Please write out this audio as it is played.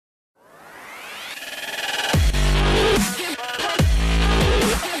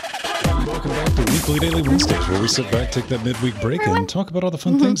Weekly Daily Wednesdays, where we sit back, take that midweek break, and talk about all the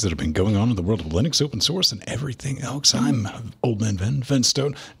fun things that have been going on in the world of Linux, open source, and everything else. I'm Old Man Ven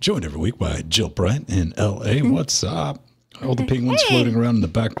Stone, joined every week by Jill Bryant in L.A. What's up? All the penguins floating around in the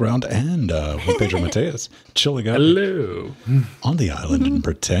background, and with Pedro Mateus chilling out on the island in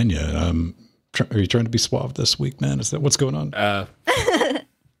Britannia. Are you trying to be suave this week, man? Is that what's going on?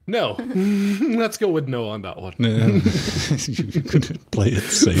 No. Let's go with no on that one. You could play it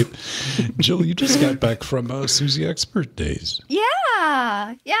safe. Jill, you just got back from Susie Expert Days.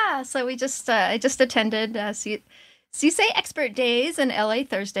 Yeah. So we just I just attended SUSE Expert Days in LA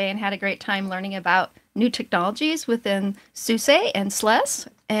Thursday and had a great time learning about new technologies within SUSE and SLES,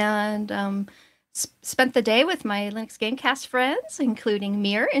 and spent the day with my Linux Gamecast friends, including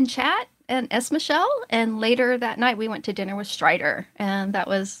Mir in chat and S. Michelle, and later that night we went to dinner with Strider, and that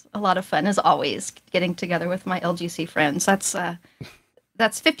was a lot of fun, as always, getting together with my LGC friends. That's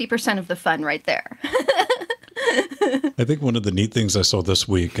 50% of the fun right there. I think one of the neat things I saw this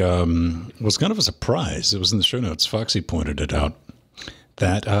week was kind of a surprise. It was in the show notes. Foxy pointed it out,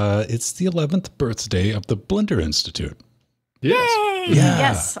 that it's the 11th birthday of the Blender Institute. Yes. Yay! Yeah.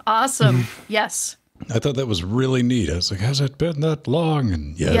 Yes, awesome. Yes. I thought that was really neat. I was like, has it been that long?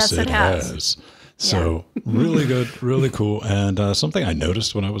 And yes, it has. So really good, really cool. And something I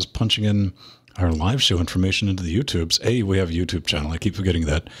noticed when I was punching in our live show information into the YouTubes. We have a YouTube channel. I keep forgetting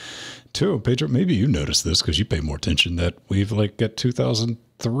that. Two, Pedro, maybe you noticed this because you pay more attention, that we've got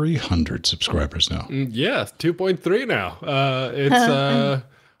 2,300 subscribers now. Yeah, 2.3 now. It's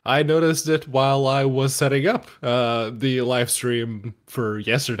I noticed it while I was setting up the live stream for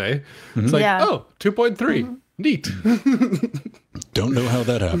yesterday. It's like, 2.3. Neat. Don't know how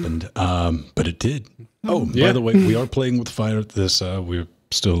that happened, but it did. By the way, we are playing with fire. We're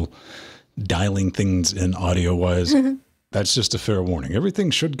still dialing things in audio-wise. That's just a fair warning. Everything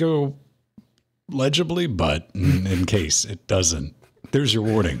should go legibly, but in case it doesn't, there's your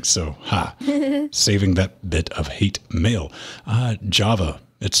warning. So, saving that bit of hate mail. Java.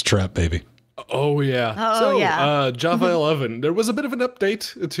 It's trap, baby. Oh, yeah. Java 11. There was a bit of an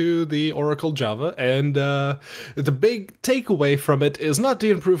update to the Oracle Java, and the big takeaway from it is not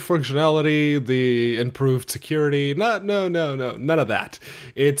the improved functionality, the improved security. No, none of that.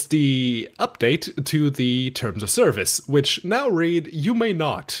 It's the update to the terms of service, which now read, you may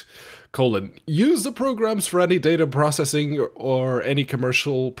not, use the programs for any data processing or any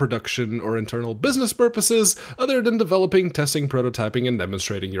commercial production or internal business purposes other than developing, testing, prototyping, and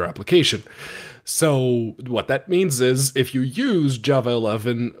demonstrating your application. So what that means is if you use Java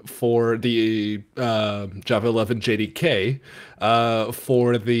 11 for the Java 11 JDK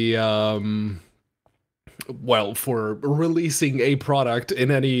for the for releasing a product in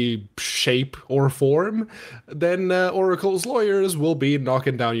any shape or form, then Oracle's lawyers will be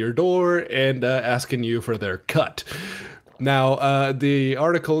knocking down your door and asking you for their cut. Now, the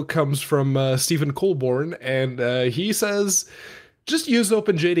article comes from Stephen Colborn, and he says, just use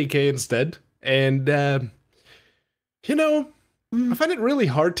OpenJDK instead. And, I find it really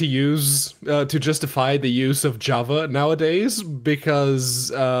hard to use, to justify the use of Java nowadays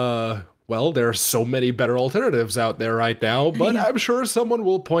because, there are so many better alternatives out there right now, but I'm sure someone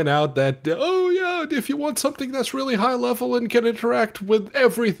will point out that, if you want something that's really high level and can interact with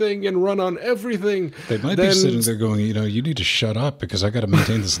everything and run on everything, they might be sitting there going, you need to shut up because I got to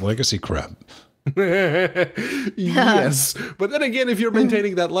maintain this legacy crap. Yes, but then again, if you're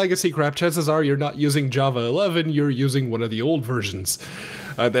maintaining that legacy crap, chances are you're not using Java 11, you're using one of the old versions.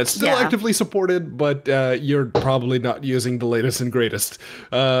 That's still actively supported, but you're probably not using the latest and greatest.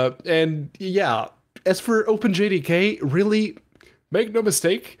 As for OpenJDK, really, make no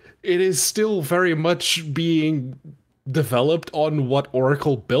mistake, it is still very much being developed on what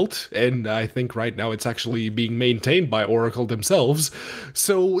Oracle built, and I think right now it's actually being maintained by Oracle themselves.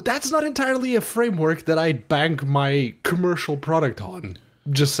 So that's not entirely a framework that I'd bank my commercial product on.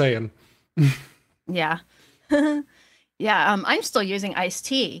 Just saying. Yeah. I'm still using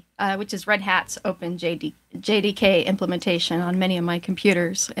Ice-T, which is Red Hat's OpenJDK implementation on many of my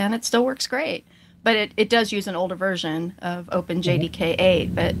computers, and it still works great. But it does use an older version of OpenJDK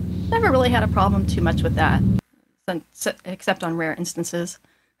 8, but never really had a problem too much with that, except on rare instances.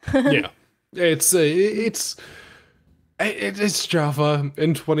 Yeah, it's Java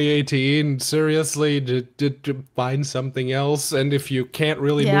in 2018. Seriously, find something else, and if you can't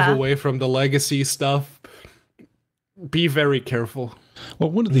really move away from the legacy stuff, be very careful. Well,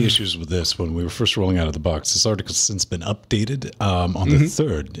 one of the issues with this, when we were first rolling out of the box, this article's since been updated on the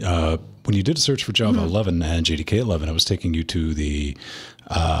 3rd. When you did a search for Java 11 and JDK 11, I was taking you to the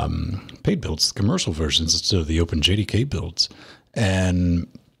paid builds, commercial versions, instead of the OpenJDK builds. And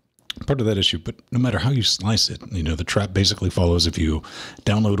part of that issue, but no matter how you slice it, the trap basically follows if you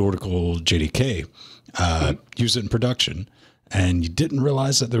download Oracle JDK, use it in production, and you didn't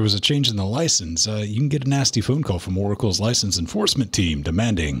realize that there was a change in the license, you can get a nasty phone call from Oracle's license enforcement team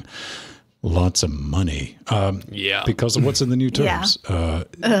demanding lots of money. Because of what's in the new terms.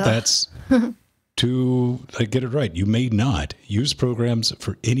 That's to get it right. You may not use programs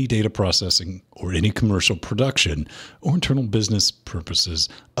for any data processing or any commercial production or internal business purposes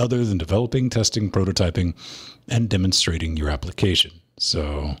other than developing, testing, prototyping, and demonstrating your application.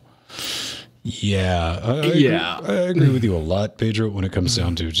 So, I agree with you a lot, Pedro, when it comes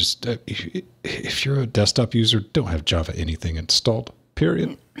down to just if you're a desktop user, don't have Java anything installed,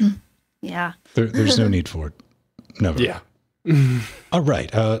 period. Yeah. There's no need for it. Never. Yeah. All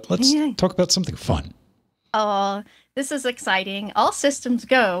right. Let's talk about something fun. Oh, this is exciting. All systems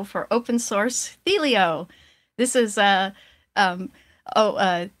go for open source Thelio. This is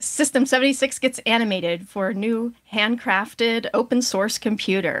System 76 gets animated for a new handcrafted open source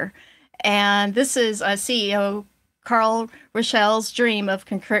computer. And this is CEO Carl Rochel's dream of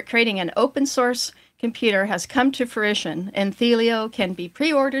creating an open source computer has come to fruition, and Thelio can be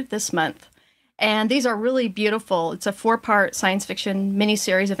pre-ordered this month. And these are really beautiful. It's a 4-part science fiction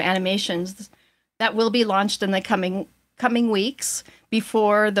miniseries of animations that will be launched in the coming weeks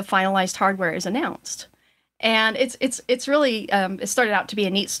before the finalized hardware is announced. And it's really it started out to be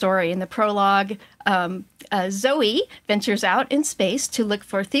a neat story. In the prologue, Zoe ventures out in space to look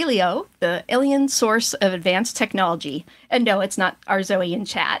for Thelio, the alien source of advanced technology. And no, it's not our Zoe in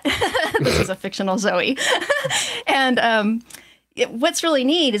chat. This is a fictional Zoe. And what's really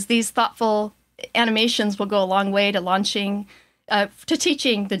neat is these thoughtful animations will go a long way to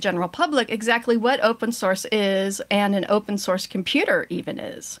teaching the general public exactly what open source is and an open source computer even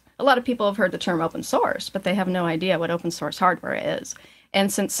is. A lot of people have heard the term open source, but they have no idea what open source hardware is.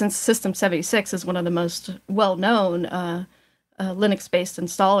 And since System 76 is one of the most well-known Linux-based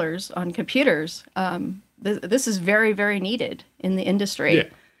installers on computers, this is very, very needed in the industry. Yeah.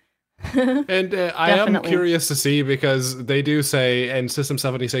 And I am curious to see, because they do say in System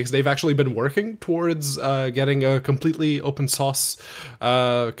 76 they've actually been working towards getting a completely open source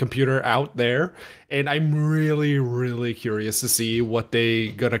computer out there, and I'm really, really curious to see what they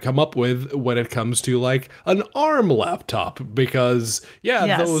gonna come up with when it comes to like an ARM laptop, because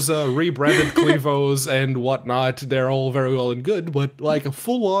those rebranded Clevos and whatnot, they're all very well and good, but like a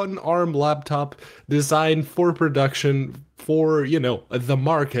full-on ARM laptop designed for production for the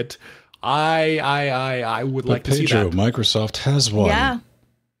market, I would like to see that. Microsoft has one.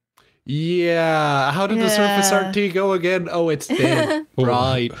 Yeah. How did the Surface RT go again? Oh, it's dead.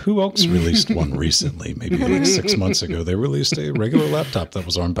 Right. Who else released one recently? Maybe like 6 months ago. They released a regular laptop that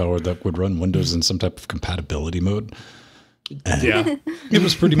was ARM powered that would run Windows in some type of compatibility mode. And it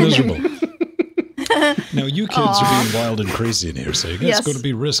was pretty miserable. Now, you kids are being wild and crazy in here, saying it's going to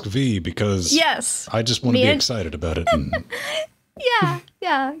be Risk V because I just want to be excited about it. And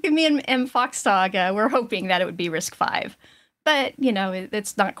Me and Foxdog, we're hoping that it would be Risk 5. But,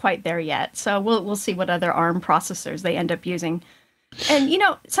 it's not quite there yet. So we'll see what other ARM processors they end up using. And,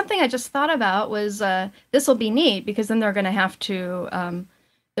 something I just thought about was this will be neat, because then they're going to have to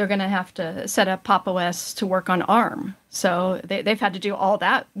set up Pop! OS to work on ARM. So they've had to do all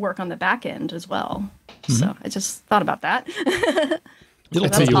that work on the back end as well. Mm-hmm. So I just thought about that. It'll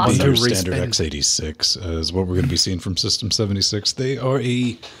take you awesome. Their standard x86 is what we're going to be seeing from System 76. They are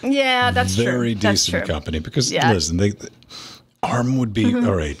a very decent company, because listen, ARM would be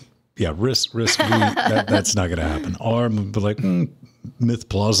all right. Yeah, Risk V, that's not going to happen. ARM would be like myth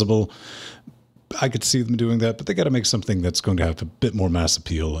plausible. I could see them doing that, but they got to make something that's going to have a bit more mass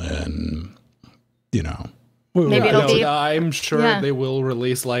appeal, and maybe it'll be. I'm sure they will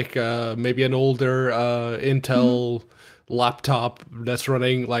release like maybe an older Intel laptop that's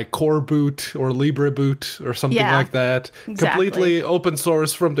running like Core Boot or Libre Boot or something like that, completely open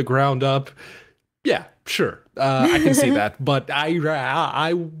source from the ground up. Yeah, sure, I can see that, but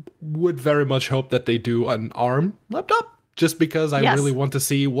I would very much hope that they do an ARM laptop. Just because I really want to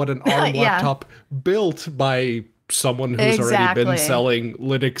see what an ARM laptop built by someone who's already been selling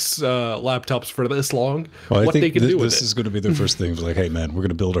Linux laptops for this long. Well, what they can do with it. This is going to be their first thing. Like, hey, man, we're going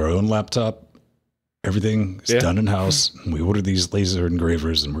to build our own laptop. Everything is done in-house. And we order these laser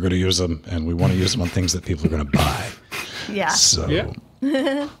engravers, and we're going to use them. And we want to use them on things that people are going to buy. Yeah. So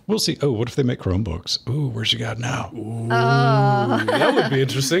we'll see. Oh, what if they make Chromebooks? Ooh, where's you got now? Ooh. That would be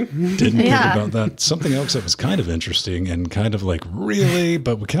interesting. Didn't think about that. Something else that was kind of interesting and kind of like really,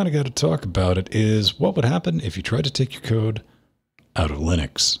 but we kind of got to talk about it, is what would happen if you tried to take your code out of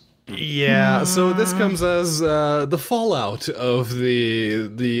Linux. Yeah, so this comes as the fallout of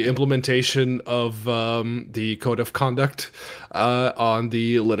the implementation of the code of conduct on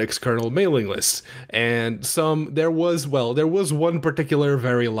the Linux kernel mailing list. And there was one particular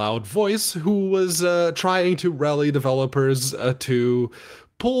very loud voice who was trying to rally developers to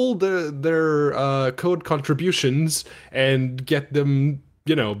pull their code contributions and get them,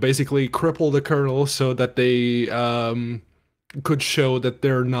 basically cripple the kernel so that they could show that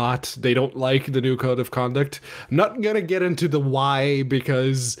they don't like the new code of conduct. I'm not gonna get into the why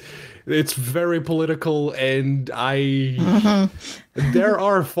because it's very political and there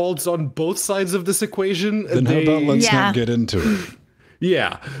are faults on both sides of this equation. Then how about let's not get into it?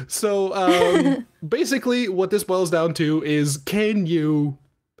 Yeah. So basically what this boils down to is, can you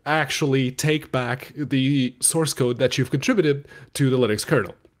actually take back the source code that you've contributed to the Linux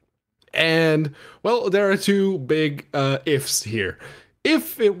kernel? And, well, there are two big ifs here.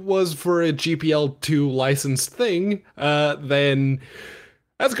 If it was for a GPL2 licensed thing, then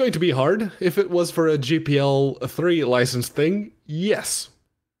that's going to be hard. If it was for a GPL3 licensed thing, yes.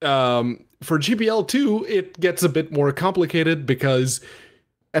 For GPL2, it gets a bit more complicated because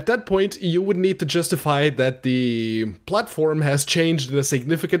at that point, you would need to justify that the platform has changed in a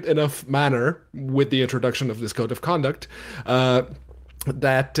significant enough manner with the introduction of this code of conduct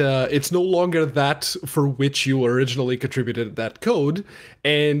that it's no longer that for which you originally contributed that code,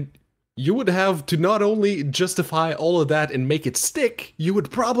 and you would have to not only justify all of that and make it stick, you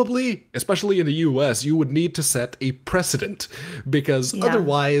would probably, especially in the US, you would need to set a precedent, because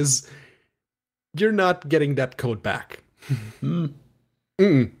otherwise, you're not getting that code back.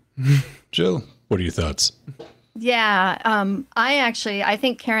 Jill, what are your thoughts? Yeah, I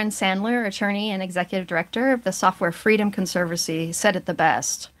think Karen Sandler, attorney and executive director of the Software Freedom Conservancy, said it the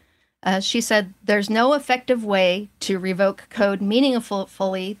best. She said, "There's no effective way to revoke code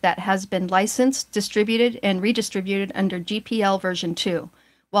meaningfully that has been licensed, distributed, and redistributed under GPL version 2.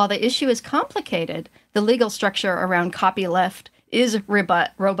 While the issue is complicated, the legal structure around copyleft is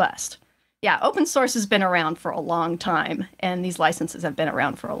robust." Yeah, open source has been around for a long time, and these licenses have been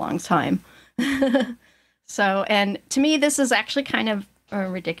around for a long time. So, and to me, this is actually kind of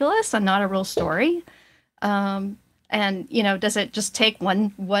ridiculous and not a real story. And, does it just take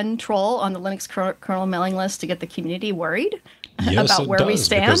one troll on the Linux kernel mailing list to get the community worried about where we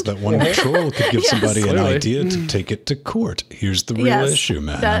stand? Because that one troll could give somebody an idea to take it to court. Here's the real issue,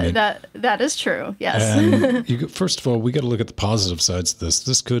 man. That is true, yes. And first of all, we got to look at the positive sides of this.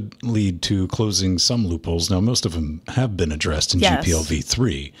 This could lead to closing some loopholes. Now, most of them have been addressed in GPL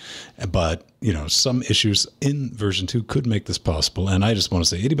v3, but some issues in version 2 could make this possible. And I just want to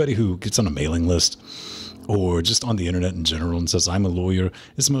say, anybody who gets on a mailing list or just on the internet in general and says, I'm a lawyer,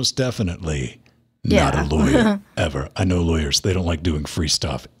 is most definitely not a lawyer, ever. I know lawyers. They don't like doing free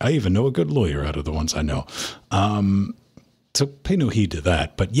stuff. I even know a good lawyer out of the ones I know. So pay no heed to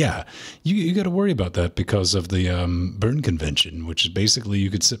that. But yeah, you got to worry about that because of the Berne Convention, which is basically you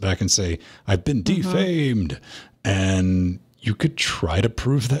could sit back and say, I've been defamed. And you could try to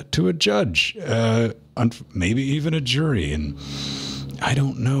prove that to a judge, maybe even a jury. And I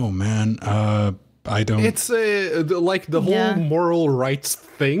don't know, man. I don't. It's like the whole moral rights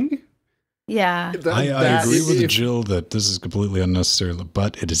thing. Yeah. I agree with Jill that this is completely unnecessary,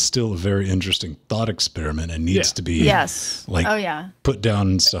 but it is still a very interesting thought experiment and needs to be put down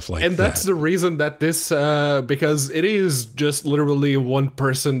and stuff like that. And that's the reason that this, because it is just literally one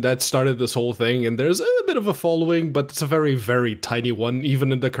person that started this whole thing, and there's a bit of a following, but it's a very, very tiny one,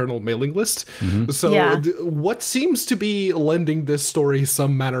 even in the kernel mailing list. So what seems to be lending this story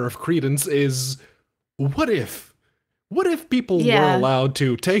some manner of credence is, what if people were allowed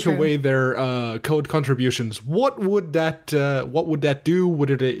to take away their code contributions? What would that do?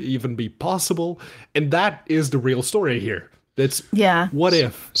 Would it even be possible? And that is the real story here. That's what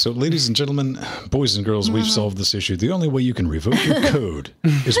if. So, ladies and gentlemen, boys and girls, we've solved this issue. The only way you can revoke your code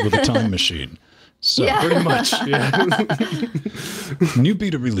is with a time machine. So pretty much. New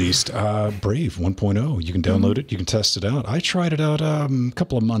beta released, Brave 1.0. You can download it. You can test it out. I tried it out a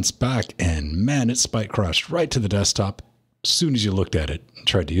couple of months back, and man, it spike crashed right to the desktop as soon as you looked at it and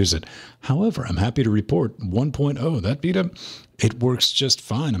tried to use it. However, I'm happy to report 1.0, that beta, it works just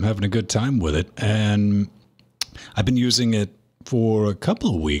fine. I'm having a good time with it, and I've been using it for a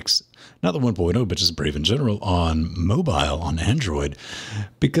couple of weeks. Not the 1.0, but just Brave in general on mobile, on Android,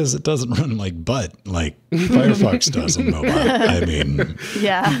 because it doesn't run like butt like Firefox does on mobile. I mean,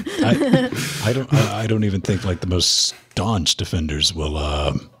 I don't even think like the most staunch defenders will.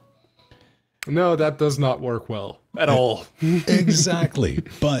 No, that does not work well at all. Exactly.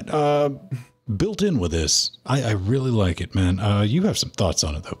 But built in with this. I really like it, man. You have some thoughts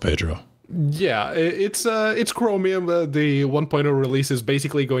on it, though, Pedro. Yeah, it's Chromium. The 1.0 release is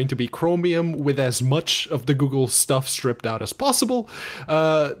basically going to be Chromium with as much of the Google stuff stripped out as possible.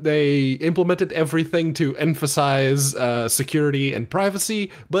 They implemented everything to emphasize security and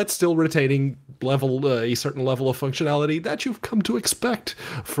privacy, but still retaining a certain level of functionality that you've come to expect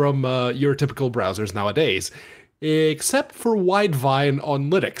from your typical browsers nowadays, except for Widevine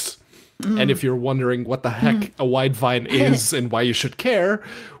on Linux. And if you're wondering what the heck a Widevine is and why you should care,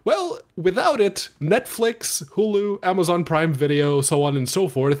 well, without it, Netflix, Hulu, Amazon Prime Video, so on and so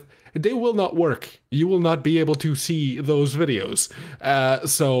forth, they will not work. You will not be able to see those videos.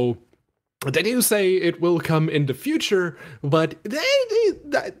 So they do say it will come in the future, but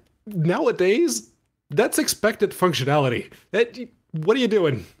nowadays, that's expected functionality. What are you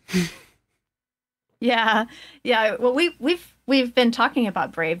doing? Yeah. Well, we've been talking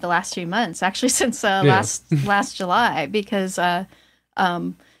about Brave the last few months, actually since last July, because they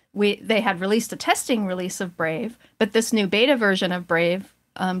had released a testing release of Brave, but this new beta version of Brave,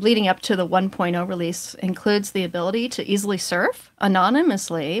 leading up to the 1.0 release, includes the ability to easily surf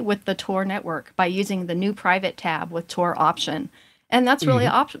anonymously with the Tor network by using the new private tab with Tor option, and that's really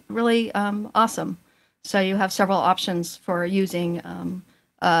awesome. So you have several options for using.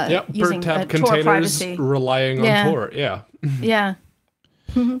 Using per tab Tor containers privacy. Relying on Tor. Yeah. Yeah.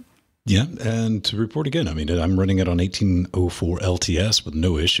 Yeah, and to report again, I mean, I'm running it on 1804 LTS with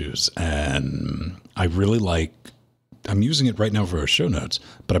no issues, and I really I'm using it right now for our show notes,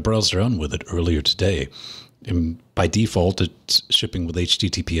 but I browsed around with it earlier today, and by default, it's shipping with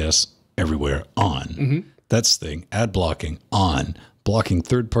HTTPS everywhere on. That's the thing. Ad blocking on. Blocking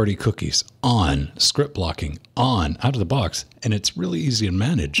third-party cookies on. Script blocking on. Out of the box, and it's really easy to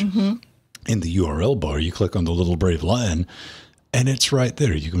manage. In the URL bar, you click on the little Brave lion, and it's right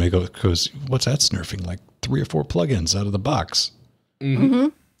there. You can make it, because what's that snurfing? Like 3 or 4 plugins out of the box.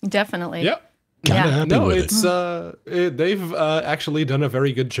 Definitely. Yep. Kind of happy with it. They've actually done a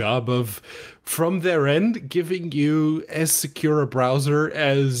very good job of, from their end, giving you as secure a browser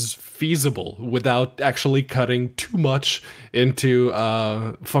as feasible without actually cutting too much into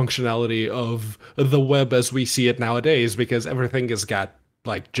functionality of the web as we see it nowadays, because everything has got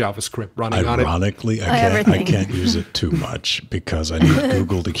like JavaScript running on it. Ironically, I can't use it too much because I need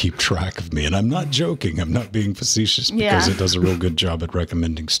Google to keep track of me. And I'm not joking. I'm not being facetious, because it does a real good job at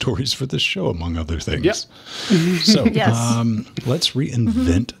recommending stories for this show, among other things. Yep. So let's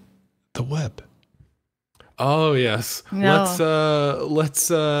reinvent the web. Oh, yes. No. Let's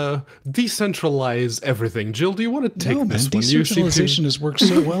decentralize everything. Jill, do you want to take this one? Decentralization has worked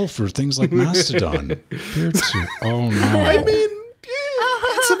so well for things like Mastodon. Oh, no. I mean,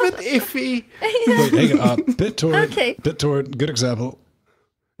 it's a bit iffy. Wait, hang on. BitTorrent. BitTorrent, good example.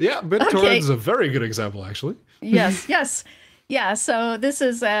 Yeah, BitTorrent is a very good example, actually. Yes. Yeah, so this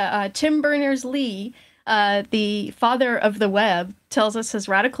is Tim Berners-Lee, the father of the web, tells us his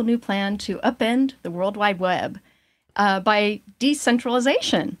radical new plan to upend the World Wide Web by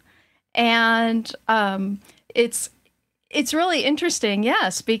decentralization. And it's really interesting,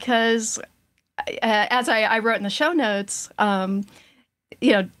 yes, because as I wrote in the show notes,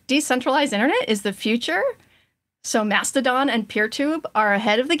 decentralized internet is the future. So Mastodon and PeerTube are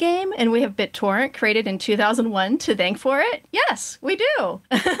ahead of the game, and we have BitTorrent, created in 2001, to thank for it. Yes, we do.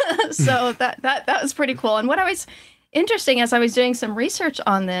 So that was pretty cool. And what I was interesting as I was doing some research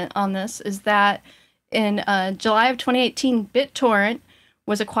on this is that in July of 2018, BitTorrent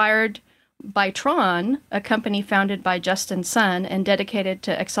was acquired by Tron, a company founded by Justin Sun and dedicated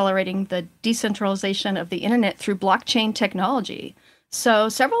to accelerating the decentralization of the internet through blockchain technology. So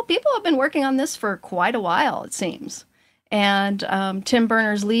several people have been working on this for quite a while, it seems. And Tim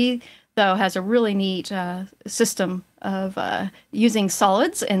Berners-Lee, though, has a really neat system of using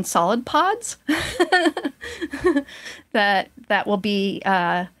solids and solid pods that will be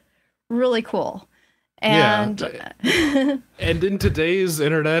really cool. And and in today's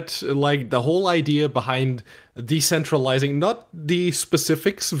internet, like the whole idea behind decentralizing, not the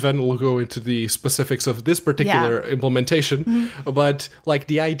specifics, then we'll go into the specifics of this particular implementation, but like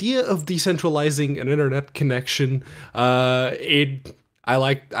the idea of decentralizing an internet connection, I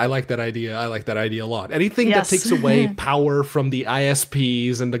like that idea. I like that idea a lot. Anything that takes away power from the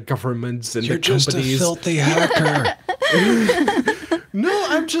ISPs and the governments and the companies. You're just a filthy hacker. No,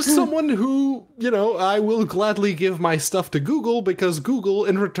 I'm just someone who, I will gladly give my stuff to Google because Google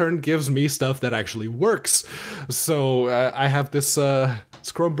in return gives me stuff that actually works. So I have this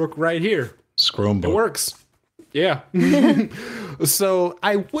Chromebook right here. Chromebook. It works. Yeah. So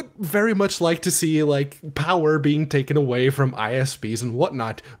I would very much like to see like power being taken away from ISPs and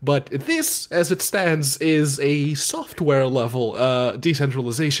whatnot, but this, as it stands, is a software level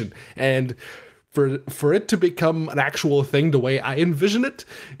decentralization, and for it to become an actual thing the way I envision it,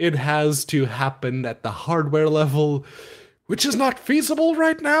 it has to happen at the hardware level, which is not feasible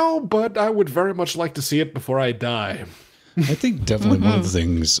right now, but I would very much like to see it before I die. I think definitely one of the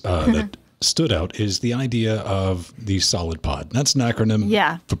things that stood out is the idea of the Solid Pod. That's an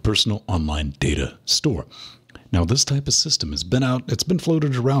acronym for Personal Online Data Store. Now, this type of system has been out, it's been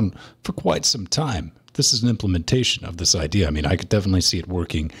floated around for quite some time. This is an implementation of this idea. I mean, I could definitely see it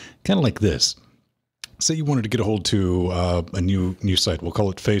working kind of like this. Say you wanted to get a hold to a new site, we'll call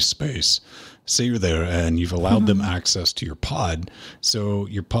it FaceSpace. Say you're there and you've allowed them access to your pod. So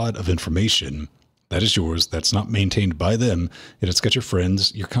your pod of information, that is yours. That's not maintained by them. It's got your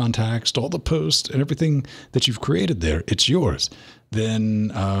friends, your contacts, all the posts and everything that you've created there. It's yours.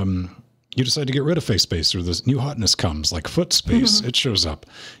 Then you decide to get rid of FaceSpace, or this new hotness comes like Footspace. It shows up.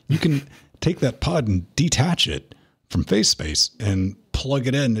 You can take that pod and detach it from FaceSpace and plug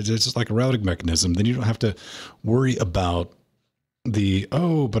it in. It's just like a routing mechanism. Then you don't have to worry about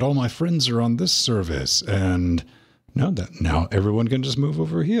but all my friends are on this service, and now everyone can just move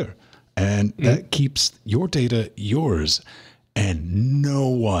over here. And that keeps your data yours, and no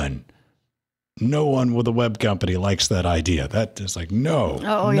one with a web company likes that idea. That is like, no,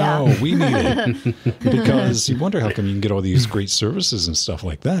 we need it. Because you wonder how come you can get all these great services and stuff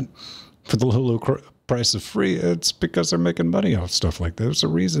like that for the low price of free. It's because they're making money off stuff like that. There's a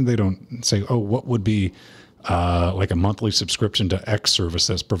reason they don't say, oh, what would be like a monthly subscription to X service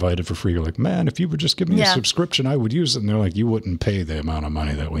that's provided for free. You're like, man, if you would just give me a subscription, I would use it. And they're like, you wouldn't pay the amount of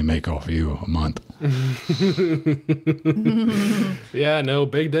money that we make off of you a month. Yeah, no,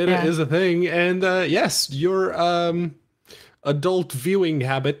 big data is a thing. And yes, your adult viewing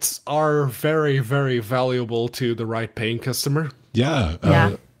habits are very, very valuable to the right paying customer.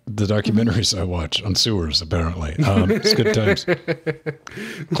 Yeah. The documentaries I watch on sewers, apparently. It's good times.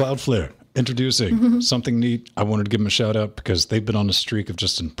 Cloudflare. Introducing something neat. I wanted to give them a shout out because they've been on a streak of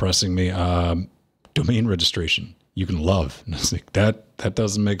just impressing me. Domain registration. You can love. And I was like, that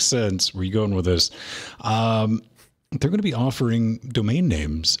doesn't make sense. Where are you going with this? They're going to be offering domain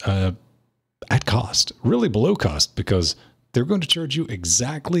names at cost, really below cost, because they're going to charge you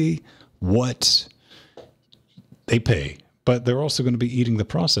exactly what they pay, but they're also going to be eating the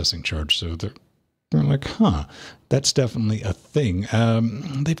processing charge. So they're like, that's definitely a thing.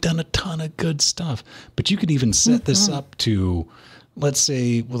 They've done a ton of good stuff, but you could even set this up to, let's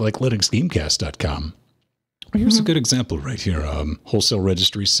say, like LinuxGamecast.com. Here's a good example right here. Wholesale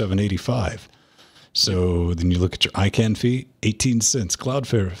registry 785. So then you look at your ICANN fee, 18 cents.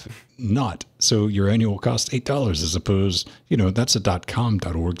 Cloudflare, not. So your annual cost, $8 as opposed, that's a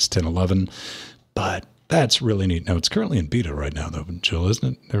 .com.org's 1011. But that's really neat. Now, it's currently in beta right now, though, Jill,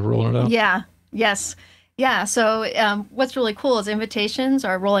 isn't it? They're rolling it out? Yeah. Yes. Yeah. So what's really cool is invitations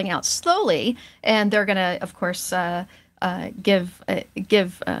are rolling out slowly, and they're going to, of course, give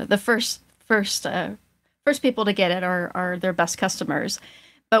the first people to get it are their best customers.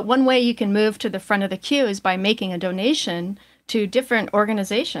 But one way you can move to the front of the queue is by making a donation to different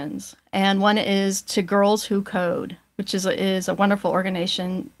organizations, and one is to Girls Who Code, which is a wonderful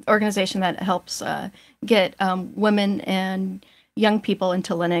organization that helps get women and young people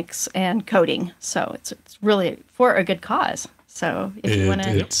into Linux and coding. So it's really for a good cause. So if you want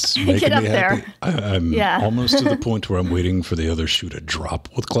to get up there. I'm almost to the point where I'm waiting for the other shoe to drop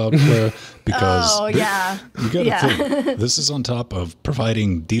with Cloudflare, because you got to think, this is on top of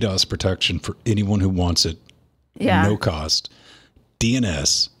providing DDoS protection for anyone who wants it, no cost,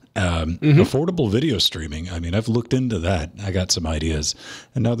 DNS, affordable video streaming. I mean, I've looked into that. I got some ideas,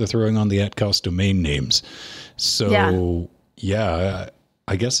 and now they're throwing on the at-cost domain names. So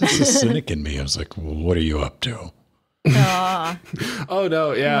I guess it's the cynic in me. I was like, well, what are you up to? Oh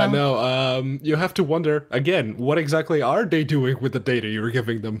no, no. You have to wonder again, what exactly are they doing with the data you're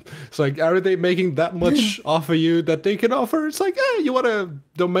giving them? It's like, are they making that much off of you that they can offer? It's like, you want a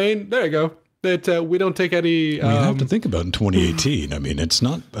domain? There you go. That we don't take any. You have to think about in 2018. I mean, it's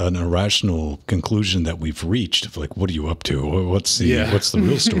not an irrational conclusion that we've reached of like, what are you up to? What's the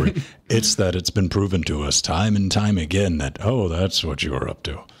real story? It's that it's been proven to us time and time again that that's what you are up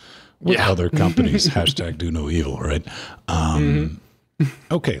to. With other companies, hashtag do no evil, right?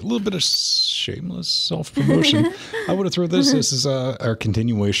 Okay, a little bit of shameless self-promotion. I want to throw this. This is our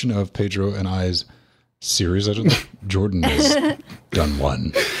continuation of Pedro and I's series. I don't think Jordan has done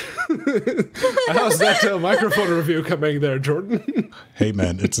one. How's that microphone review coming there, Jordan? Hey,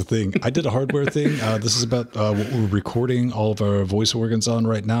 man, it's a thing. I did a hardware thing. This is about what we're recording all of our voice organs on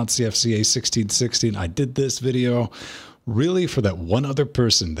right now. It's the FCA 1616. I did this video really for that one other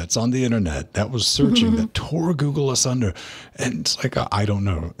person that's on the internet that was searching, that tore Google asunder. And it's like, I don't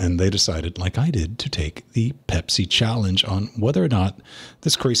know. And they decided, like I did, to take the Pepsi challenge on whether or not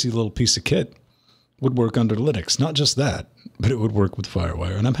this crazy little piece of kit would work under Linux. Not just that, but it would work with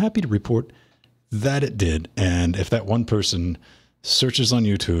FireWire. And I'm happy to report that it did. And if that one person searches on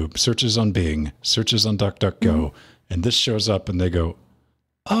YouTube, searches on Bing, searches on DuckDuckGo, and this shows up and they go,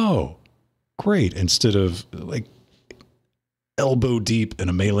 oh, great, instead of like elbow deep in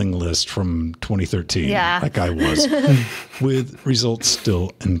a mailing list from 2013, like I was, with results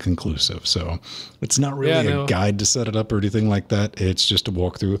still inconclusive. So it's not really a guide to set it up or anything like that. It's just a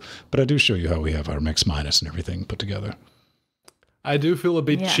walkthrough. But I do show you how we have our mix minus and everything put together. I do feel a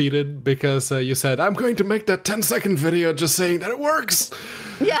bit cheated because you said, I'm going to make that 10-second video just saying that it works.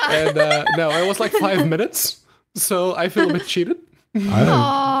 Yeah. And no, it was like 5 minutes. So I feel a bit cheated. It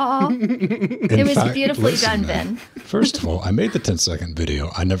was beautifully done, Ben. First of all, I made the 10-second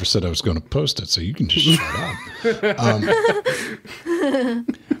video. I never said I was going to post it, so you can just shut up.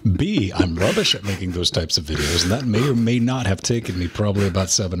 B, I'm rubbish at making those types of videos, and that may or may not have taken me probably about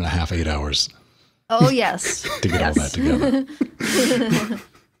 7.5, 8 hours. Oh, yes. To get all that together.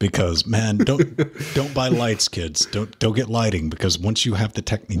 Because, man, don't buy lights, kids. Don't get lighting, because once you have the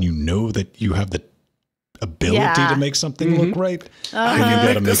tech and you know that you have the ability to make something look right, and you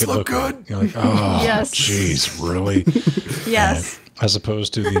got to make it look good. You're like, oh, jeez, really? Yes. As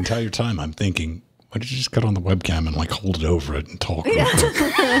opposed to the entire time I'm thinking, why did you just cut on the webcam and like hold it over it and talk? No.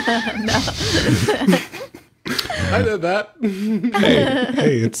 I did that.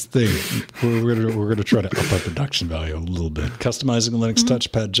 Hey, it's the thing. We're gonna try to up our production value a little bit. Customizing Linux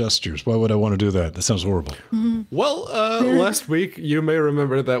touchpad gestures. Why would I want to do that? That sounds horrible. Well, last week you may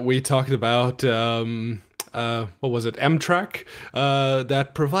remember that we talked about what was it, Amtrak,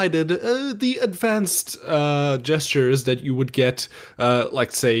 that provided the advanced gestures that you would get,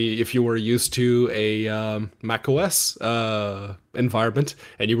 like say if you were used to a Mac OS environment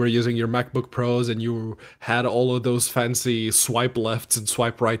and you were using your MacBook Pros and you had all of those fancy swipe lefts and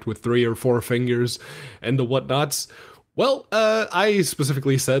swipe right with 3 or 4 fingers and the whatnots. Well, I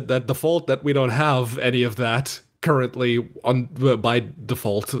specifically said that default that we don't have any of that currently on by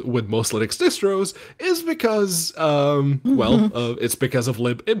default with most Linux distros is because, it's because of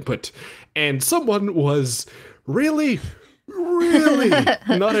lib input. And someone was really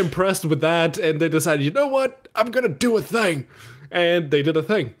not impressed with that, and they decided, you know what, I'm gonna do a thing. And they did a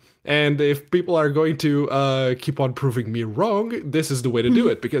thing. And if people are going to keep on proving me wrong, this is the way to do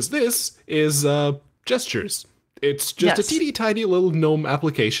it, because this is gestures. It's just a teeny tiny little GNOME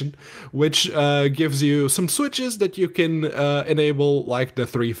application, which gives you some switches that you can enable, like the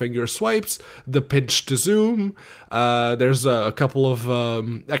 3-finger swipes, the pinch to zoom. There's a couple of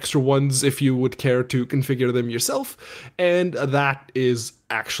extra ones if you would care to configure them yourself. And that is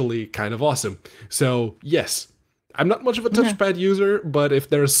actually kind of awesome. So, yes, I'm not much of a touchpad user, but if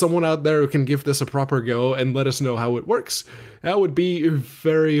there's someone out there who can give this a proper go and let us know how it works, that would be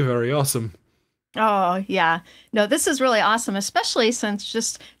very, very awesome. Oh, yeah. No, this is really awesome, especially since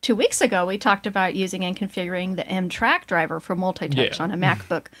just 2 weeks ago we talked about using and configuring the M-Track driver for multi-touch on a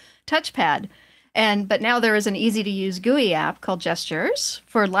MacBook touchpad. But now there is an easy-to-use GUI app called Gestures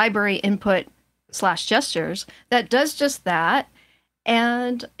for library input/gestures that does just that.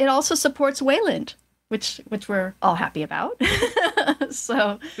 And it also supports Wayland, which we're all happy about.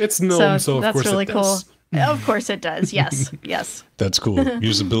 So it's GNOME, so of that's course really it cool. does. Of course it does. Yes. Yes. That's cool.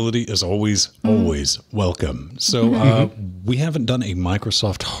 Usability is always welcome. So we haven't done a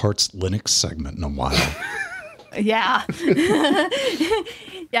Microsoft Hearts Linux segment in a while. Yeah.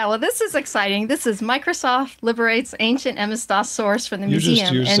 Yeah, well, this is exciting. This is Microsoft liberates ancient MS-DOS source from the museum. You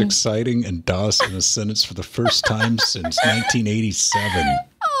just used exciting and DOS in a sentence for the first time since 1987.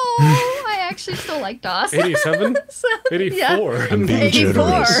 Oh, I actually still like DOS. 87? 84. Yeah. I'm being 84.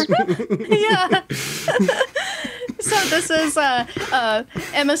 Generous. Yeah. So this is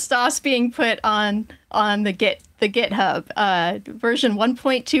MS-DOS being put on the GitHub. Version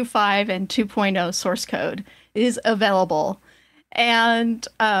 1.25 and 2.0 source code is available. And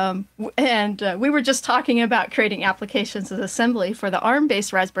we were just talking about creating applications as assembly for the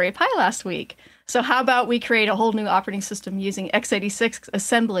ARM-based Raspberry Pi last week. So how about we create a whole new operating system using x86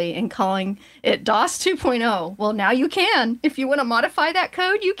 assembly and calling it DOS 2.0? Well, now you can. If you want to modify that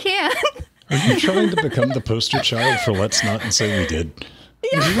code, you can. Are you trying to become the poster child for Let's Not and Say We Did?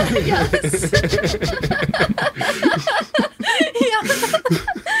 Yeah, yes. Yeah.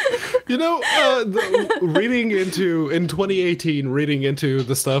 reading into, in 2018, reading into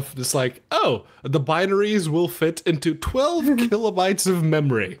the stuff, it's like, oh, the binaries will fit into 12 kilobytes of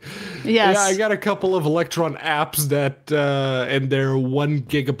memory. Yes. Yeah, I got a couple of Electron apps that, and their 1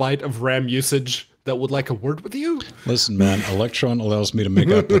 gigabyte of RAM usage that would like a word with you. Listen, man, Electron allows me to make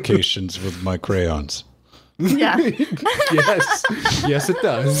applications with my crayons. Yeah. Yes, it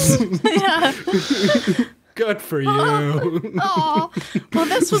does. Yeah. Good for you. Oh, well,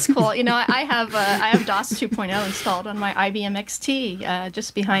 this was cool. I have DOS 2.0 installed on my IBM XT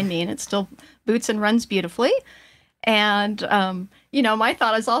just behind me, and it still boots and runs beautifully. And my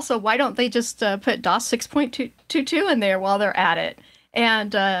thought is also, why don't they just put DOS 6.22 in there while they're at it?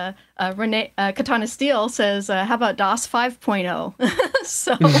 And Katana Steele says, how about DOS 5.0?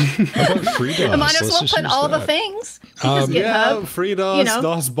 So I might as well put all the things. Yeah, FreeDOS,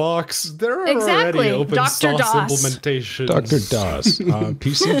 DOSBox, there are already open Dr. source DOS. implementations. Dr. DOS,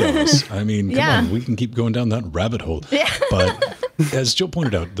 PC DOS. I mean, come on, we can keep going down that rabbit hole. Yeah. But as Jill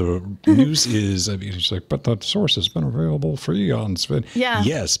pointed out, the news is, she's like, but the source has been available free on Spin. Yeah.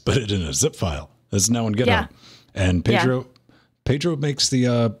 Yes, but it's in a zip file. It's now in GitHub. And Pedro makes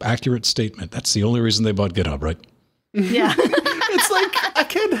the accurate statement. That's the only reason they bought GitHub, right? Yeah. It's like, I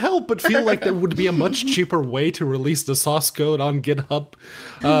can't help but feel like there would be a much cheaper way to release the source code on GitHub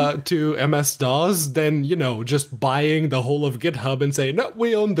to MS-DOS than, just buying the whole of GitHub and saying, no,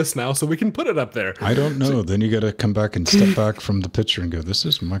 we own this now, so we can put it up there. I don't know. Then you got to come back and step back from the picture and go, this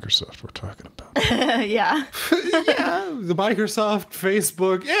is Microsoft we're talking about. Yeah. Yeah, the Microsoft,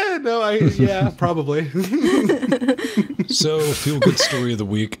 Facebook. Probably. So, feel-good story of the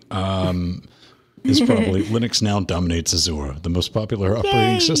week. Is probably Linux now dominates Azure. The most popular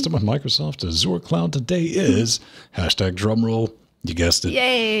operating system on Microsoft Azure Cloud today is #drumroll. You guessed it.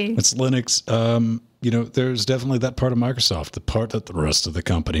 Yay. It's Linux. There's definitely that part of Microsoft, the part that the rest of the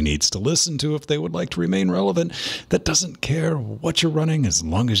company needs to listen to if they would like to remain relevant, that doesn't care what you're running as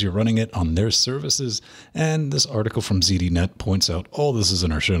long as you're running it on their services. And this article from ZDNet points out, all this is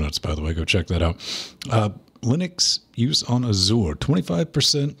in our show notes, by the way, go check that out. Linux use on Azure,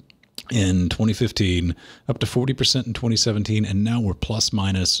 25% in 2015, up to 40% in 2017, and now we're plus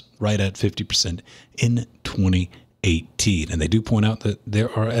minus right at 50% in 2018. And they do point out that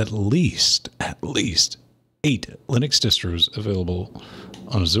there are at least 8 Linux distros available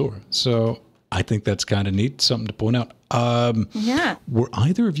on Azure. So I think that's kind of neat, something to point out. Were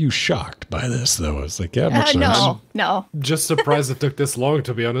either of you shocked by this, though? I was like, yeah, makes sense. No. Just surprised it took this long,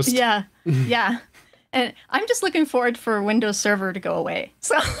 to be honest. Yeah. And I'm just looking forward for Windows Server to go away.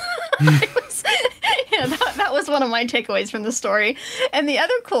 So that was one of my takeaways from the story. And the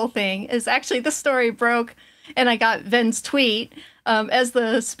other cool thing is actually the story broke, and I got Ven's tweet as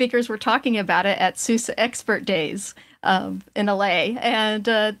the speakers were talking about it at SUSE Expert Days in LA.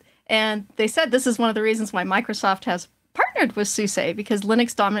 And they said this is one of the reasons why Microsoft has partnered with SUSE, because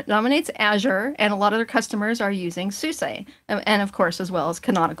Linux dominates Azure, and a lot of their customers are using SUSE. And of course, as well as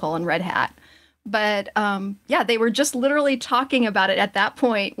Canonical and Red Hat. But they were just literally talking about it at that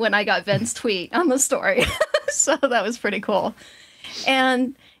point when I got Ven's tweet on the story. So that was pretty cool.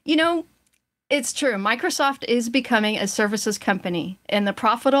 And, it's true. Microsoft is becoming a services company, and the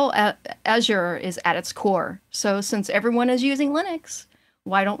profitable Azure is at its core. So since everyone is using Linux,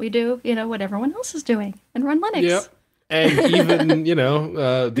 why don't we do, what everyone else is doing and run Linux? Yep. And even,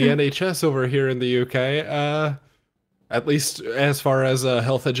 the NHS over here in the UK, at least as far as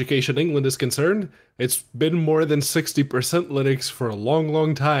Health Education England is concerned, it's been more than 60% Linux for a long,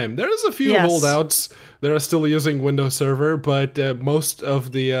 long time. There's a few holdouts that are still using Windows Server, but most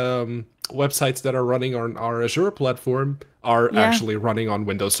of the websites that are running on our Azure platform are actually running on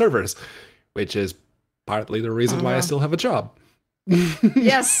Windows servers, which is partly the reason why I still have a job.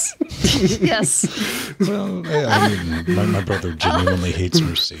 Yes. Well, my brother genuinely hates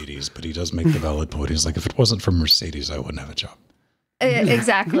Mercedes, but he does make the valid point. He's like, if it wasn't for Mercedes, I wouldn't have a job.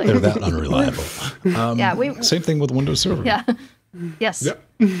 Exactly. They're that unreliable. Same thing with Windows Server. Yeah. Yes. Yep.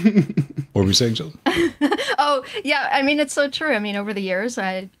 What were we saying, Jill? Oh, yeah. I mean, it's so true. I mean, over the years,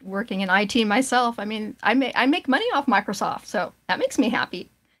 working in IT myself, I make money off Microsoft, so that makes me happy.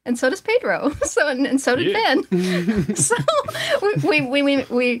 And so does Pedro. And so did Ben. So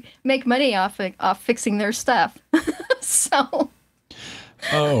we make money off fixing their stuff. So.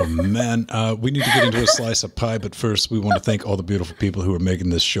 Oh, man. We need to get into a slice of pie, but first we want to thank all the beautiful people who are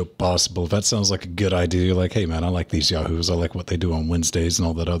making this show possible. If that sounds like a good idea, you're like, hey, man, I like these yahoos. I like what they do on Wednesdays and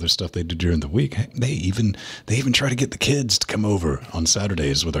all that other stuff they do during the week. They even try to get the kids to come over on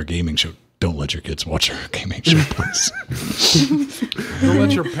Saturdays with our gaming show. don't let your kids watch our gaming show, please. Don't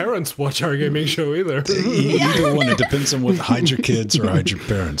let your parents watch our gaming show either. Either one. It depends on what. Hide your kids or hide your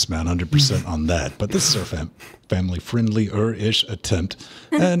parents, man. 100% on that. But this is our family-friendly-ish attempt.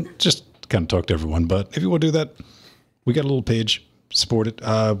 And just kind of talk to everyone. But if you want to do that, we got a little page. Support it.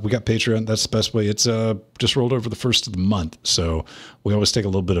 We got Patreon. That's the best way. It's just rolled over the first of the month. So we always take a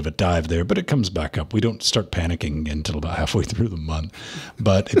little bit of a dive there, but it comes back up. We don't start panicking until about halfway through the month.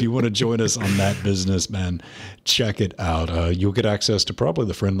 But if you want to join us on that business, man, check it out. You'll get access to probably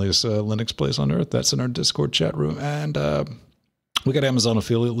the friendliest Linux place on earth. That's in our Discord chat room. And we got Amazon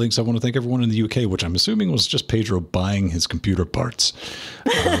affiliate links. I want to thank everyone in the UK, which I'm assuming was just Pedro buying his computer parts.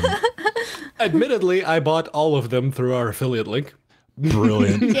 Admittedly, I bought all of them through our affiliate link.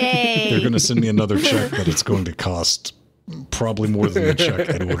 Brilliant. Yay. They're going to send me another check that it's going to cost probably more than a check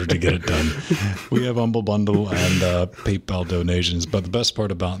in order to get it done. We have Humble Bundle and PayPal donations, but the best part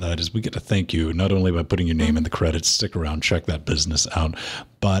about that is we get to thank you not only by putting your name in the credits, stick around, check that business out,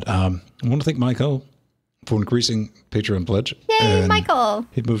 but I want to thank Michael for increasing Patreon pledge. Yay, Michael.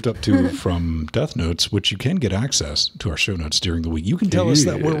 He moved up to from Death Notes, which you can get access to our show notes during the week. You can tell us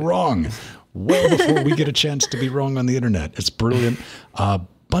that we're wrong well before we get a chance to be wrong on the internet. It's brilliant.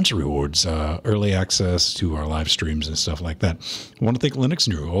 Bunch of rewards, early access to our live streams and stuff like that. I want to thank Linux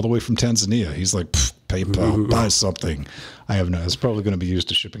New all the way from Tanzania. He's like, PayPal, buy something. I have no. It's probably going to be used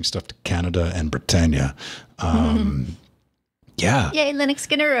to shipping stuff to Canada and Britannia. Yeah. Yay, Linux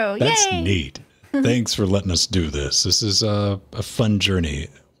Skinneroo. That's Yay. neat. Thanks for letting us do this. This is a fun journey,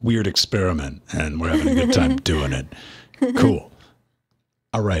 weird experiment, and we're having a good time doing it. Cool.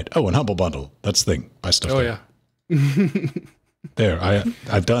 All right. Oh, and Humble Bundle. That's the thing. Buy stuff. Oh, there. yeah. There,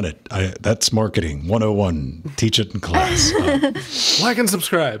 I've done it. That's marketing 101. Teach it in class. Like and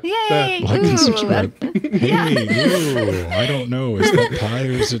subscribe. Yay. Like and subscribe. Yeah. Hey, I don't know. Is that pie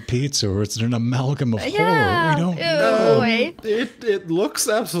or is it pizza or is it an amalgam of horror? Yeah. We don't Ew, know. wait. It looks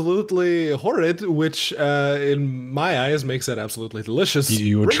absolutely horrid, which in my eyes makes it absolutely delicious.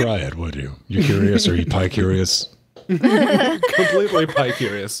 You would try it, would you? You curious? Are you pie curious? Completely pie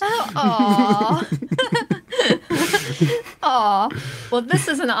curious. Aw. Aw. Well, this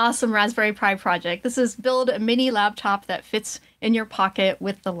is an awesome Raspberry Pi project. This is build a mini laptop that fits in your pocket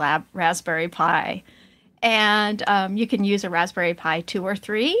with the Raspberry Pi. And you can use a Raspberry Pi 2 or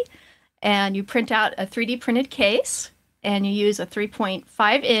 3. And you print out a 3D printed case. And you use a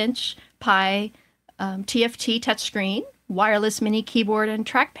 3.5-inch Pi TFT touchscreen, wireless mini keyboard and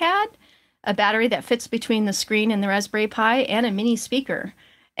trackpad, a battery that fits between the screen and the Raspberry Pi, and a mini speaker.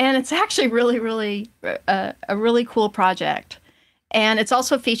 And it's actually really a really cool project. And it's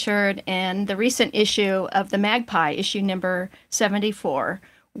also featured in the recent issue of the Magpie, issue number 74,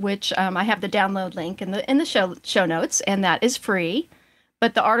 which I have the download link in the show notes, and that is free.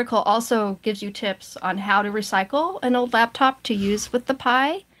 But the article also gives you tips on how to recycle an old laptop to use with the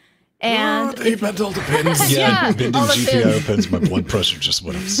Pi. And they bent all the pins. Yeah, bending GPIO pins, my blood pressure just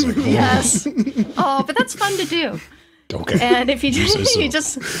went up. It's like, yes. Oh, but that's fun to do. Okay. And if you just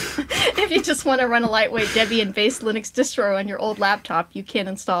want to run a lightweight Debian-based Linux distro on your old laptop, you can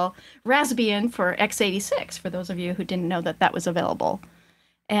install Raspbian for x86. For those of you who didn't know that was available,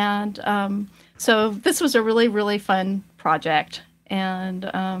 and so this was a really fun project, and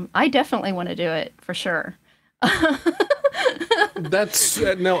I definitely want to do it for sure. That's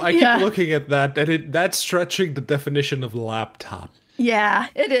no. I keep looking at that, and that's stretching the definition of laptop. Yeah,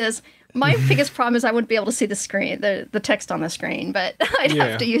 it is. My biggest problem is I wouldn't be able to see the screen, the text on the screen, but I'd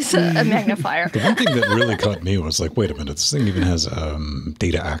have to use a magnifier. The one thing that really caught me was like, wait a minute, this thing even has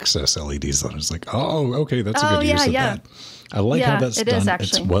data access LEDs on it. It's like, oh, okay, that's a good use of that. I like how that's done.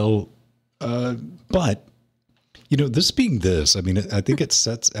 It's well, but you know, this being this, I mean, I think it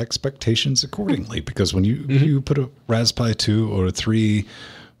sets expectations accordingly, because when you put a Raspberry 2 or a 3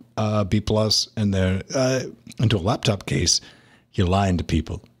 B plus in there into a laptop case, you're lying to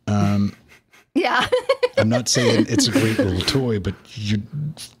people. Yeah. I'm not saying it's a great little toy, but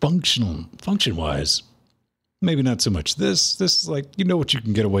function-wise, maybe not so much. This is like, you know what you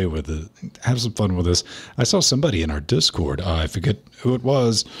can get away with. Have some fun with this. I saw somebody in our Discord, I forget who it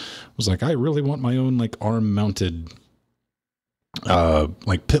was like, I really want my own like ARM-mounted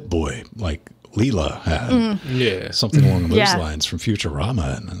like Pip-Boy, like Leela had. Something along those lines from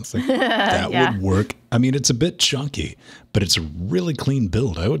Futurama. And it's like, that would work. I mean, it's a bit chunky, but it's a really clean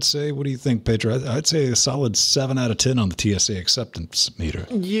build. I would say, what do you think, Pedro? I'd say a solid 7 out of 10 on the TSA acceptance meter.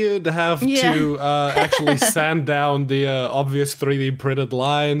 You'd have to actually sand down the obvious 3D printed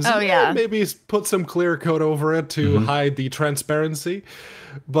lines. Oh, yeah. Maybe put some clear coat over it to hide the transparency.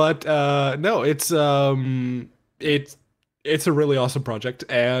 But no, it's It's a really awesome project,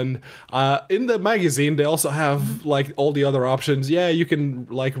 and in the magazine they also have like all the other options. Yeah, you can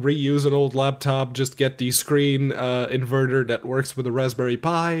like reuse an old laptop, just get the screen inverter that works with a Raspberry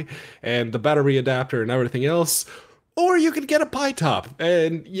Pi and the battery adapter and everything else. Or you could get a Pi top.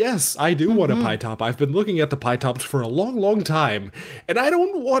 And yes, I do want a Pi top. I've been looking at the Pi tops for a long, long time, and I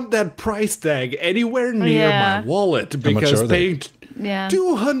don't want that price tag anywhere near my wallet because paying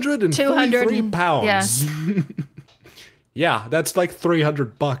 £243. Yeah. Yeah, that's like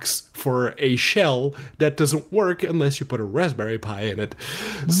 $300 for a shell that doesn't work unless you put a Raspberry Pi in it.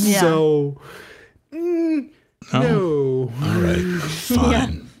 Yeah. So, no. All right,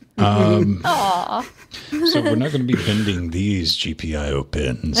 fine. So we're not going to be bending these GPIO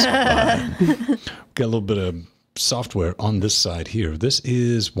pins. Got a little bit of software on this side here. This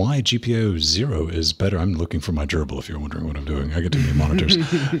is why GPIO 0 is better. I'm looking for my gerbil if you're wondering what I'm doing. I get too many monitors.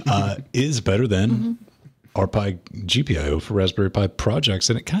 Is better than RPi GPIO for Raspberry Pi projects,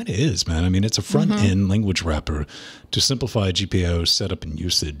 and it kind of is, man. I mean, it's a front-end language wrapper to simplify GPIO setup and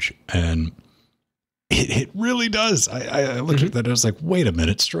usage, and it really does. I looked at that and I was like, wait a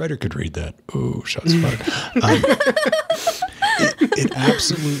minute, Strider could read that. Oh, shots fired. It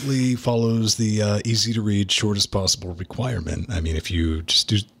absolutely follows the easy-to-read, shortest possible requirement. I mean, if you just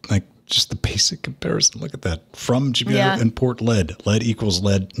do like just the basic comparison, look at that. From GPIO import LED. LED equals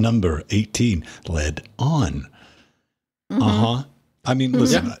LED number 18. LED on. I mean,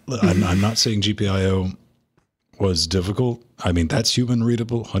 listen, I'm not saying GPIO was difficult. I mean, that's human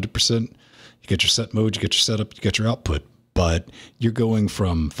readable, 100%. You get your set mode, you get your setup, you get your output. But you're going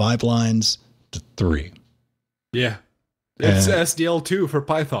from 5 lines to 3. Yeah. It's SDL2 for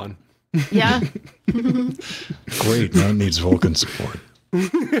Python. Yeah. Great. Now it needs Vulkan support.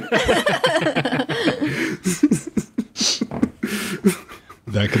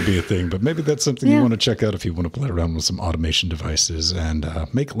 That could be a thing, but maybe that's something you want to check out if you want to play around with some automation devices and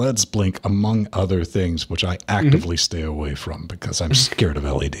make LEDs blink, among other things, which I actively stay away from because I'm scared of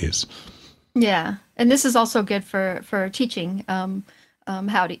LEDs. Yeah, and this is also good for teaching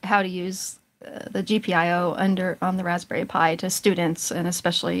how to use the GPIO on the Raspberry Pi to students and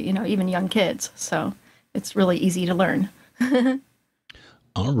especially even young kids. So it's really easy to learn.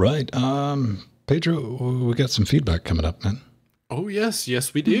 All right. Pedro, we got some feedback coming up, man. Oh,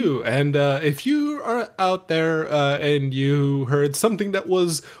 yes, we do. And if you are out there and you heard something that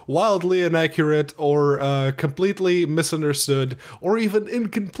was wildly inaccurate or completely misunderstood or even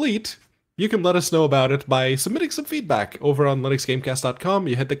incomplete, you can let us know about it by submitting some feedback over on linuxgamecast.com.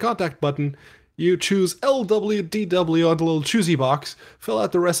 You hit the contact button, you choose LWDW on the little choosy box, fill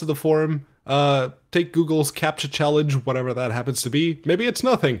out the rest of the form, take Google's CAPTCHA challenge, whatever that happens to be. Maybe it's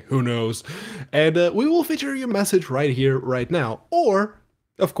nothing, who knows? And we will feature your message right here, right now. Or,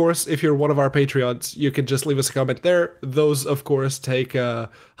 of course, if you're one of our Patreons, you can just leave us a comment there. Those, of course, take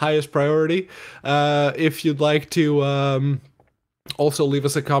highest priority. If you'd like to also leave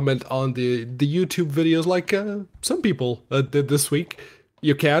us a comment on the YouTube videos like some people did this week,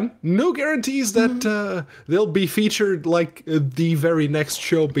 you can. No guarantees that they'll be featured like the very next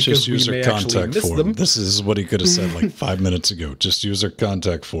show because we may actually miss them. This is what he could have said like 5 minutes ago. Just use our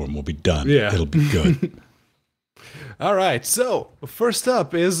contact form. We'll be done. Yeah. It'll be good. All right. So first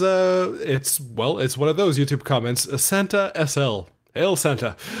up is it's one of those YouTube comments. Santa SL. Hail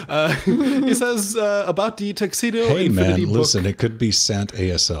Santa. He says about the Tuxedo Infinity book. Listen, it could be Sant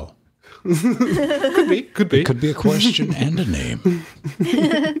ASL. Could be. It could be a question and a name.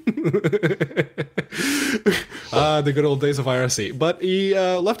 The good old days of IRC. But he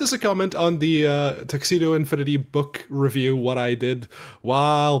left us a comment on the Tuxedo Infinity book review, what I did a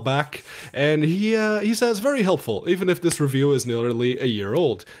while back. And he says, very helpful, even if this review is nearly a year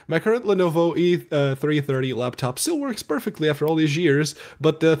old. My current Lenovo E330 laptop still works perfectly after all these years,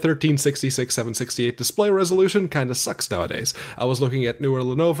 but the 1366-768 display resolution kind of sucks nowadays. I was looking at newer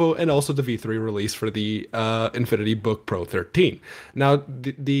Lenovo and also the V3 release for the Infinity Book Pro 13. Now,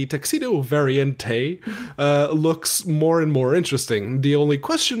 the Tuxedo Variante looks more and more interesting. The only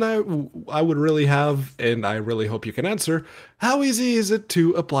question I would really have, and I really hope you can answer, how easy is it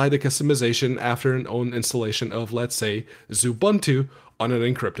to apply the customization after an own installation of, let's say, Xubuntu on an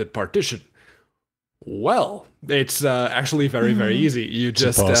encrypted partition? Well, it's actually very, very easy. You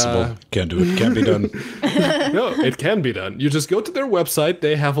just impossible. Can't do it. Can't be done. No, it can be done. You just go to their website.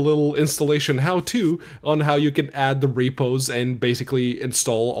 They have a little installation how-to on how you can add the repos and basically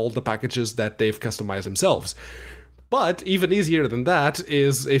install all the packages that they've customized themselves. But even easier than that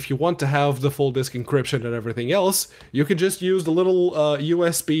is if you want to have the full disk encryption and everything else, you can just use the little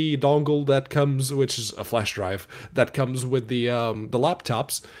USB dongle that comes, which is a flash drive, that comes with the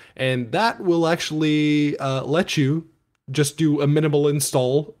laptops, and that will actually let you just do a minimal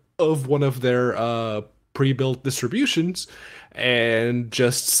install of one of their pre-built distributions and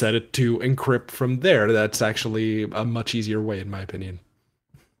just set it to encrypt from there. That's actually a much easier way, in my opinion.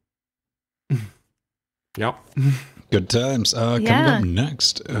 Yep. Good times. Coming up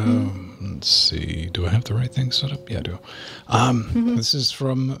next, let's see. Do I have the right thing set up? Yeah, I do. This is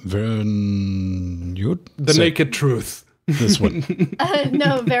from The Naked Truth. This one.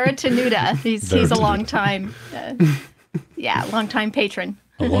 No, Veritanuda. He's a long time, long time patron.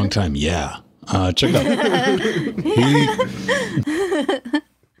 A long time, yeah. Check it out.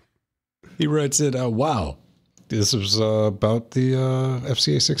 He writes it. Wow. This was about the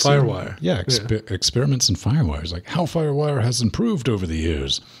FCA 16. Firewire. Yeah, experiments in Firewire. Like how Firewire has improved over the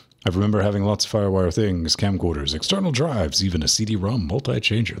years. I remember having lots of Firewire things, camcorders, external drives, even a CD-ROM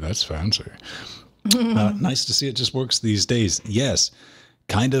multi-changer. That's fancy. Nice to see it just works these days. Yes,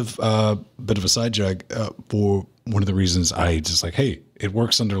 kind of a bit of a side jag for one of the reasons I just like, hey, it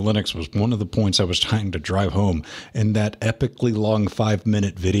works under Linux was one of the points I was trying to drive home in that epically long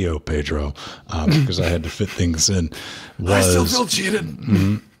 5-minute video, Pedro, because I had to fit things in. I still feel cheated.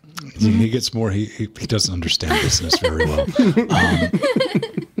 He gets more, he doesn't understand business very well.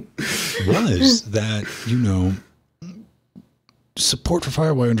 Was that, support for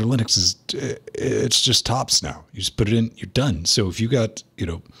Firewire under Linux is, it's just tops now. You just put it in, you're done. So if you got,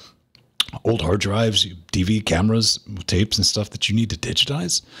 old hard drives, DV cameras, tapes and stuff that you need to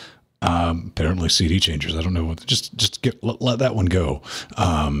digitize, apparently CD changers, I don't know what, just let that one go.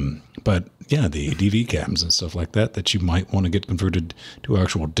 But yeah, the DV cams and stuff like that you might want to get converted to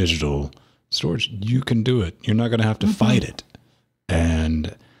actual digital storage, you can do it. You're not going to have to fight it.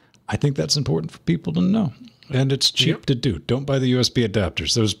 And I think that's important for people to know. And it's cheap to do. Don't buy the USB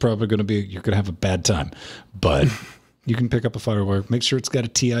adapters. Those are probably going to be, you're going to have a bad time. But you can pick up a Firewire. Make sure it's got a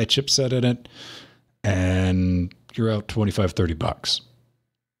TI chipset in it. And you're out $25-$30.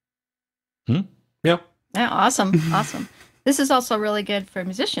 Yeah. Yeah, awesome. Awesome. This is also really good for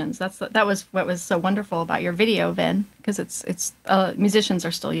musicians. That was what was so wonderful about your video, Vin, because it's musicians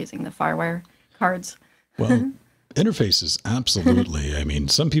are still using the Firewire cards. Well, interfaces, absolutely. I mean,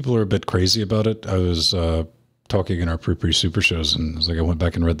 some people are a bit crazy about it. I was talking in our pre-super shows, and I was like, I went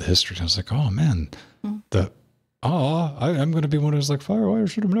back and read the history, and I was like, oh man, I'm going to be one who's like, Firewire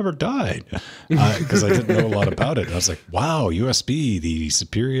should have never died, because I didn't know a lot about it. I was like, wow, USB, the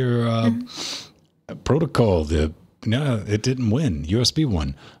superior protocol. It didn't win. USB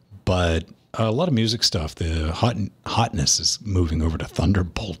won, but a lot of music stuff, the hotness is moving over to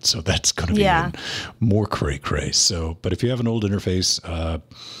Thunderbolt, so that's going to be even more cray-cray. So, but if you have an old interface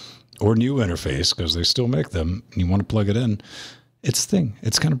or new interface, because they still make them, and you want to plug it in, it's a thing.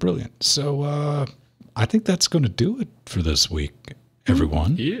 It's kind of brilliant. So I think that's going to do it for this week,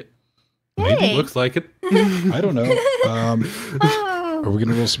 everyone. Yeah. Maybe. Looks like it. I don't know. Are we going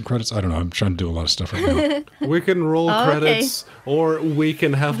to roll some credits? I don't know. I'm trying to do a lot of stuff right now. We can roll credits, or we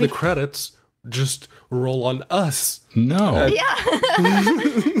can have the credits just roll on us. No. Yeah.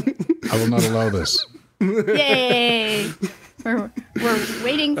 I will not allow this. Yay. We're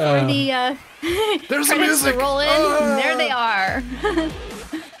waiting for the credits to roll in. There they are.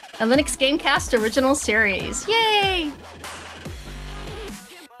 A Linux Gamecast original series. Yay!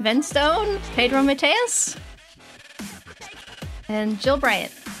 Ven Stone, Pedro Mateus, and Jill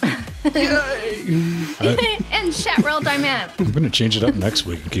Bryant. Yay! And Chatrell Diamant. I'm going to change it up next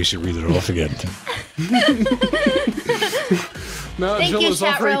week in case you read it off again. No, Jill is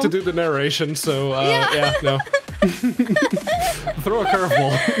offering to do the narration, so no. Throw a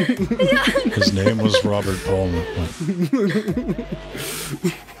curveball. His name was Robert Palmer.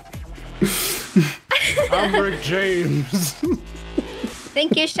 I'm Rick James.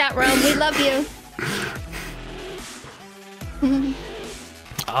 Thank you, Chatrell. We love you.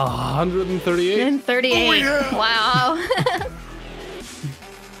 138. And 38. Oh, yeah. Wow.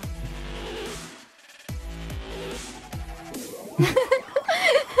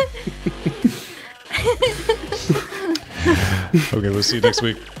 Okay, we'll see you next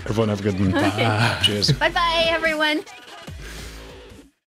week. Everyone have a good one. Okay. Cheers. Bye-bye, everyone.